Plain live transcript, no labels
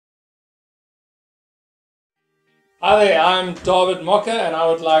Hi there, I'm David MOCKE and I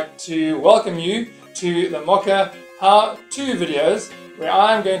would like to welcome you to the MOCKE how-to videos where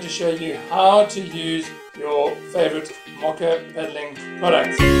I'm going to show you how to use your favorite MOCKE paddling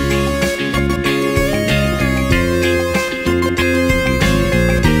products.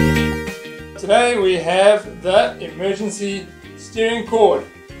 Today we have the emergency steering cord.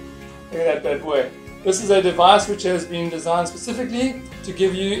 Look at that bad boy. This is a device which has been designed specifically to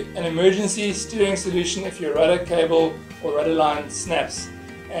give you an emergency steering solution if your rudder cable or rudder line snaps.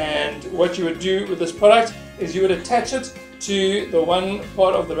 And what you would do with this product is you would attach it to the one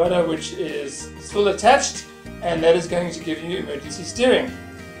part of the rudder which is still attached, and that is going to give you emergency steering.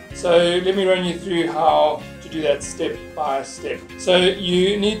 So let me run you through how to do that step by step. So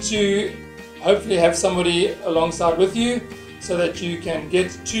you need to hopefully have somebody alongside with you so that you can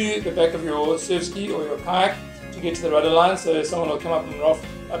get to the back of your surf ski or your kayak to get to the rudder line, so someone will come up and rough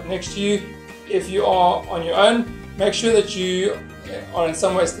up next to you. If you are on your own, make sure that you are in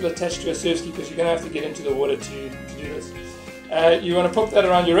some way still attached to a surf ski, because you're going to have to get into the water to do this. You want to put that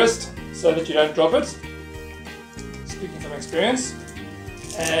around your wrist so that you don't drop it, speaking from experience.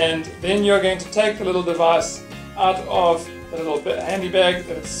 And then you're going to take the little device out of the little handy bag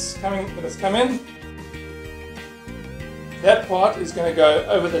that it's come in. That part is going to go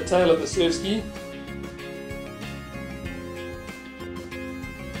over the tail of the surf ski.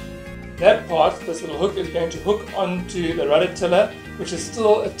 That part, this little hook, is going to hook onto the rudder tiller, which is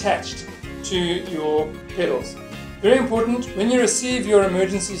still attached to your pedals. Very important, when you receive your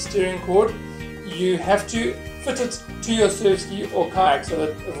emergency steering cord, you have to fit it to your surf ski or kayak so that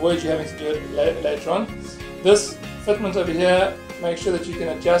avoids you having to do it later on. This fitment over here, make sure that you can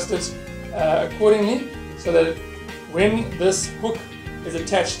adjust it accordingly so that when this hook is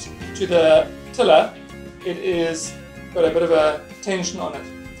attached to the tiller, it is got a bit of a tension on it.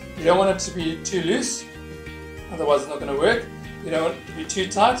 You don't want it to be too loose, otherwise it's not going to work. You don't want it to be too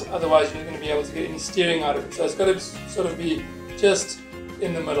tight, otherwise you're not going to be able to get any steering out of it. So it's got to sort of be just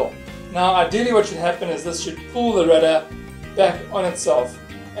in the middle. Now ideally what should happen is this should pull the rudder back on itself.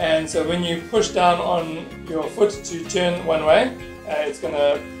 And so when you push down on your foot to turn one way, it's going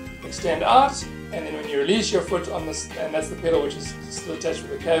to extend out. And then when you release your foot on this, and that's the pedal which is still attached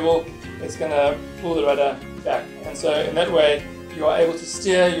with the cable, it's going to pull the rudder back. And so in that way, you are able to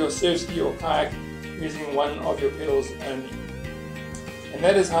steer your surf ski or kayak using one of your pedals only. And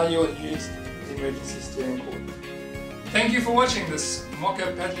that is how you will use the emergency steering cord. Thank you for watching this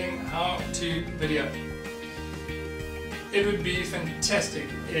MOCKE paddling how-to video. It would be fantastic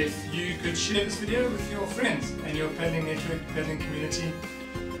if you could share this video with your friends and your paddling network, paddling community.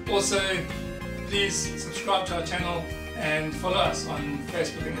 Also, please subscribe to our channel and follow us on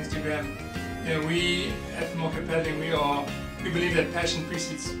Facebook and Instagram. You know, we at MOCKE Paddling, we believe that passion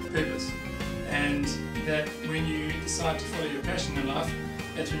precedes purpose, and that when you decide to follow your passion in life,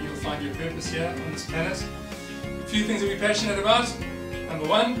 that's when you'll find your purpose here on this planet. A few things that we're passionate about. Number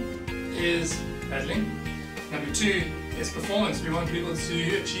one is paddling. Number two is performance. We want people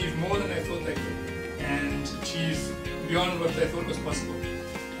to achieve more than they thought they could and achieve beyond what they thought was possible.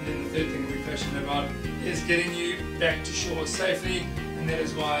 And then the third thing we're passionate about is getting you back to shore safely, and that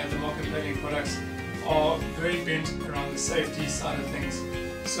is why the MOCKE paddling products are very bent around the safety side of things.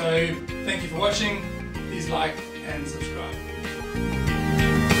 So thank you for watching, please like and subscribe.